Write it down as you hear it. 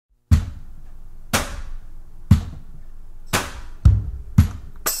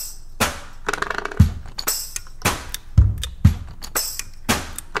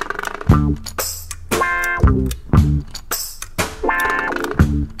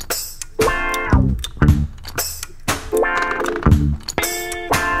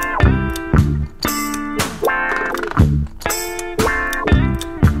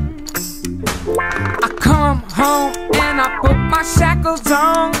muzzles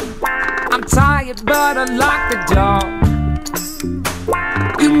on. I'm tired but I lock the door.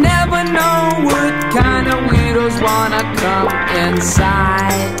 You never know what kind of weirdos wanna come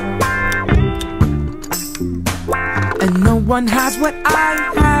inside. And no one has what I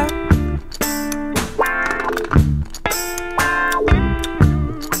have.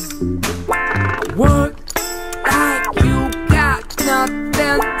 Work like you got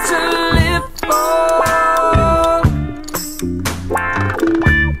nothing to live for.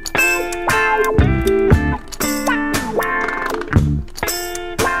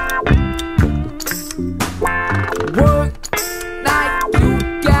 Work like you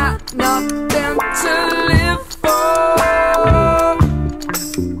got nothing to live for.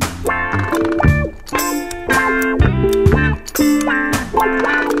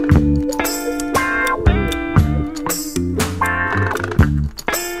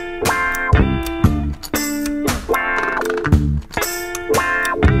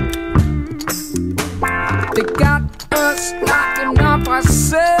 They got us locking up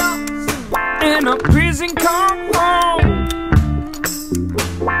ourselves in a prison car home.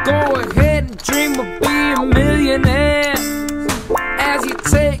 Go ahead and dream of being millionaires as you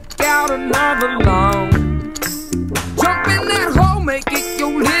take out another loan.